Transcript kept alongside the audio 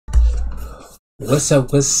What's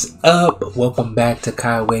up? What's up? Welcome back to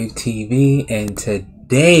Ky.WaveTv, and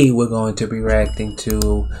today we're going to be reacting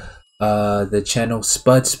to the channel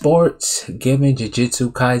Spud Sports giving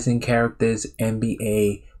Jujutsu Kaisen characters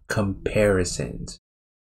NBA comparisons.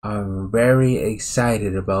 I'm very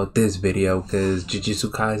excited about this video because Jujutsu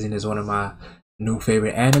Kaisen is one of my new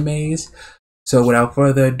favorite animes. So without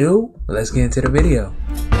further ado, let's get into the video.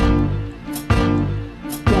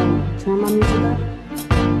 Turn my music up.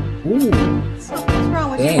 Ooh. What's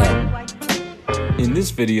wrong with Damn. you? In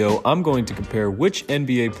this video, I'm going to compare which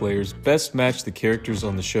NBA players best match the characters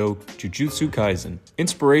on the show Jujutsu Kaisen.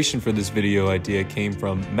 Inspiration for this video idea came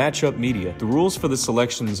from Matchup Media. The rules for the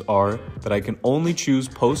selections are that I can only choose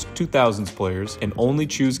post-2000s players and only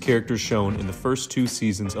choose characters shown in the first 2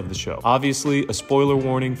 seasons of the show. Obviously, a spoiler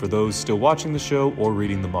warning for those still watching the show or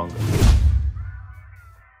reading the manga.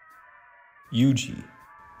 Yuji.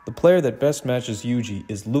 The player that best matches Yuji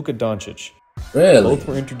is Luka Doncic. Really? Both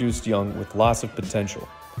were introduced young with lots of potential.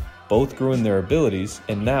 Both grew in their abilities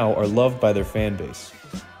and now are loved by their fan base.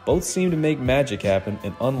 Both seem to make magic happen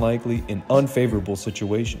in unlikely and unfavorable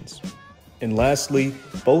situations. And lastly,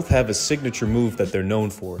 both have a signature move that they're known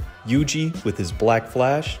for. Yuji with his Black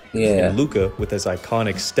Flash, and Luka with his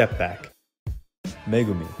iconic step back.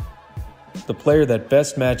 Megumi. The player that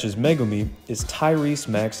best matches Megumi is Tyrese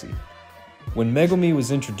Maxey. When Megumi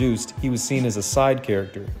was introduced, he was seen as a side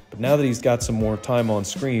character, but now that he's got some more time on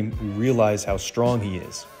screen, we realize how strong he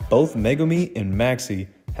is. Both Megumi and Maxey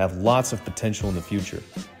have lots of potential in the future.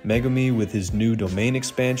 Megumi with his new domain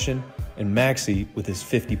expansion, and Maxey with his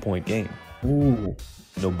 50-point game. Ooh.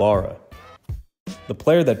 Nobara. The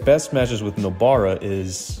player that best matches with Nobara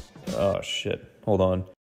is... oh shit, hold on.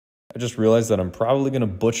 I just realized that I'm probably going to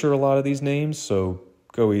butcher a lot of these names, so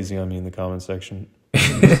go easy on me in the comment section.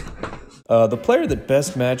 The player that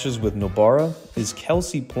best matches with Nobara is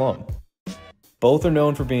Kelsey Plum. Both are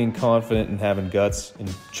known for being confident and having guts, and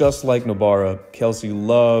just like Nobara, Kelsey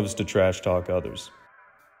loves to trash talk others.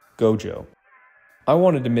 Gojo. I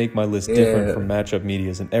wanted to make my list different from Matchup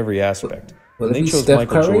Media's in every aspect, and they chose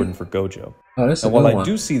Michael Jordan for Gojo. And while I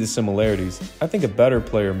do see the similarities, I think a better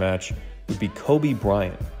player match would be Kobe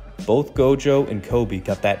Bryant. Both Gojo and Kobe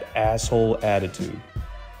got that asshole attitude.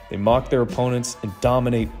 They mock their opponents and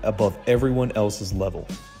dominate above everyone else's level.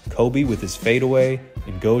 Kobe with his fadeaway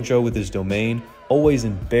and Gojo with his domain always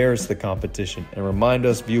embarrass the competition and remind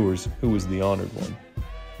us viewers who was the honored one.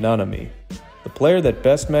 Nanami. The player that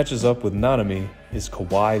best matches up with Nanami is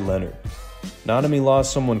Kawhi Leonard. Nanami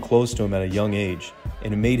lost someone close to him at a young age,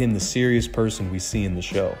 and it made him the serious person we see in the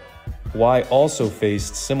show. Kawhi also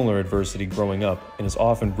faced similar adversity growing up and is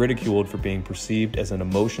often ridiculed for being perceived as an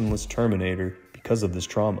emotionless Terminator because of this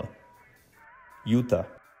trauma. Yuta.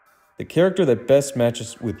 The character that best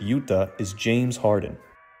matches with Yuta is James Harden.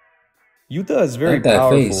 Yuta is very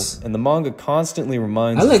powerful, and the manga constantly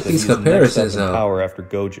reminds us that he's next up in power after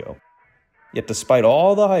Gojo. Yet despite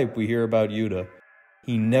all the hype we hear about Yuta,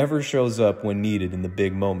 he never shows up when needed in the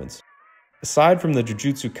big moments. Aside from the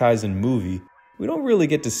Jujutsu Kaisen movie, we don't really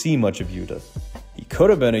get to see much of Yuta. He could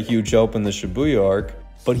have been a huge help in the Shibuya arc,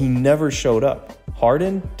 but he never showed up.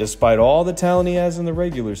 Harden, despite all the talent he has in the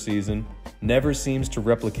regular season, never seems to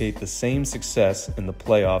replicate the same success in the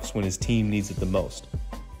playoffs when his team needs it the most.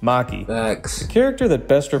 Maki. The character that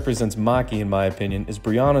best represents Maki, in my opinion, is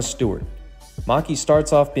Brianna Stewart. Maki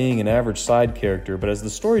starts off being an average side character, but as the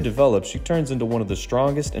story develops, she turns into one of the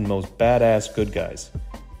strongest and most badass good guys.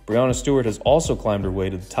 Brianna Stewart has also climbed her way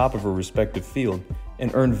to the top of her respective field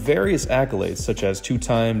and earned various accolades such as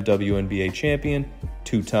 2-time WNBA champion,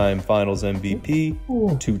 2-time Finals MVP,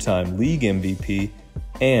 2-time League MVP,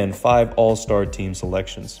 and 5 All-Star team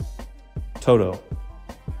selections. Toto.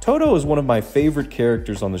 Toto is one of my favorite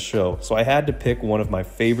characters on the show, so I had to pick one of my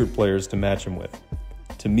favorite players to match him with.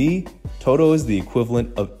 To me, Toto is the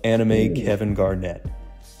equivalent of anime Kevin Garnett.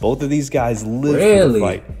 Both of these guys live for the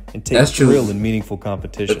fight and take thrill in meaningful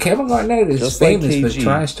competition. But Kevin Garnett is just famous like KG, for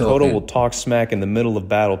trash talking. Toto will talk smack in the middle of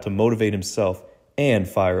battle to motivate himself and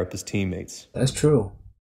fire up his teammates. That's true.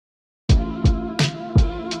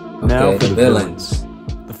 Now for the villains.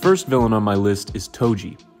 The first villain on my list is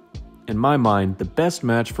Toji. In my mind, the best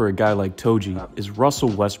match for a guy like Toji is Russell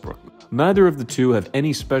Westbrook. Neither of the two have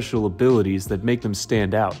any special abilities that make them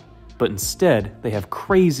stand out, but instead, they have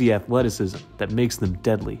crazy athleticism that makes them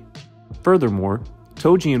deadly. Furthermore,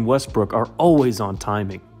 Toji and Westbrook are always on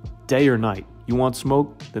timing. Day or night, you want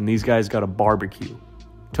smoke? Then these guys got a barbecue.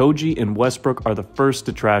 Toji and Westbrook are the first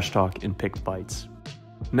to trash talk and pick fights.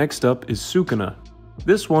 Next up is Sukuna.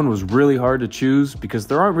 This one was really hard to choose because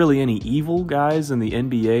there aren't really any evil guys in the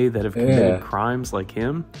NBA that have committed crimes like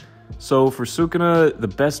him. So for Sukuna, the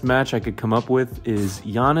best match I could come up with is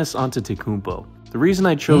Giannis Antetokounmpo. The reason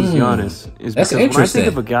I chose Giannis is because when I think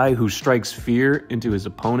of a guy who strikes fear into his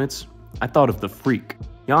opponents, I thought of the Freak.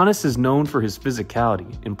 Giannis is known for his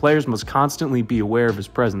physicality, and players must constantly be aware of his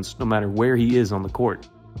presence no matter where he is on the court.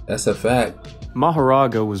 That's a fact.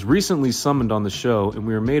 Maharaga was recently summoned on the show, and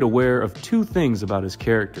we were made aware of two things about his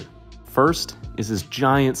character. First is his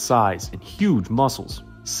giant size and huge muscles.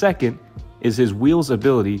 Second is his wheel's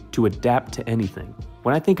ability to adapt to anything.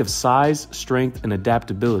 When I think of size, strength, and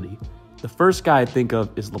adaptability, the first guy I think of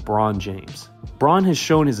is LeBron James. Bron has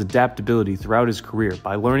shown his adaptability throughout his career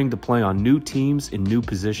by learning to play on new teams in new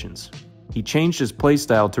positions. He changed his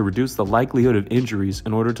playstyle to reduce the likelihood of injuries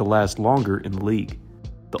in order to last longer in the league.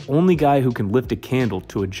 The only guy who can lift a candle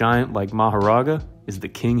to a giant like Maharaga is the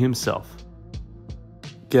king himself.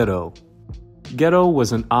 Geto. Geto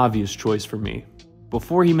was an obvious choice for me.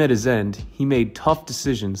 Before he met his end, he made tough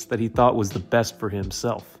decisions that he thought was the best for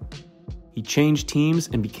himself. He changed teams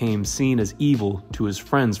and became seen as evil to his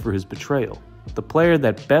friends for his betrayal. The player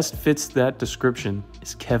that best fits that description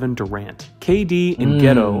is Kevin Durant. KD and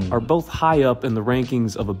Geto are both high up in the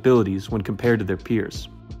rankings of abilities when compared to their peers.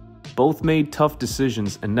 Both made tough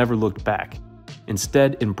decisions and never looked back,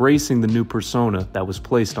 instead embracing the new persona that was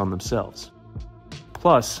placed on themselves.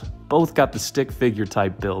 Plus, both got the stick figure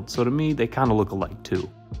type build, so to me, they kinda look alike too.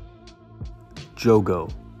 Jogo.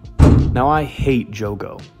 Now I hate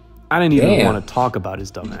Jogo. I didn't even want to talk about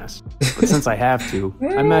his dumbass. But since I have to,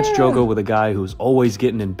 I matched Jogo with a guy who's always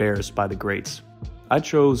getting embarrassed by the greats. I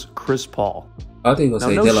chose Chris Paul. I think we'll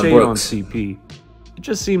say no Dylan shade Brooks. on CP. It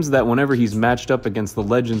just seems that whenever he's matched up against the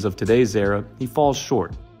legends of today's era, he falls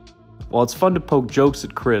short. While it's fun to poke jokes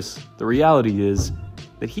at Chris, the reality is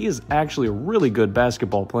that he is actually a really good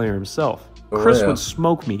basketball player himself. Chris would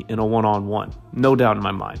smoke me in a one-on-one, no doubt in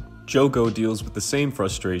my mind. Jogo deals with the same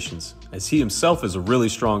frustrations, as he himself is a really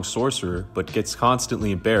strong sorcerer, but gets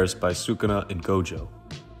constantly embarrassed by Sukuna and Gojo.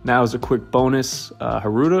 Now as a quick bonus,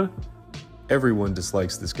 Haruta, everyone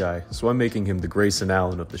dislikes this guy, so I'm making him the Grayson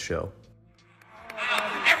Allen of the show.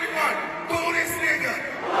 Everyone, boo this nigga!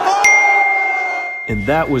 And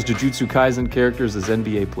that was Jujutsu Kaisen characters as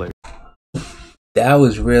NBA players. That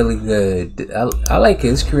was really good. I like it.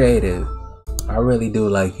 It's creative. I really do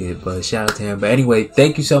like it, but shout out to him. But anyway,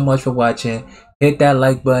 thank you so much for watching. Hit that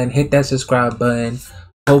like button, hit that subscribe button.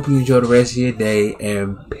 Hope you enjoy the rest of your day,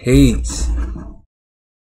 and peace.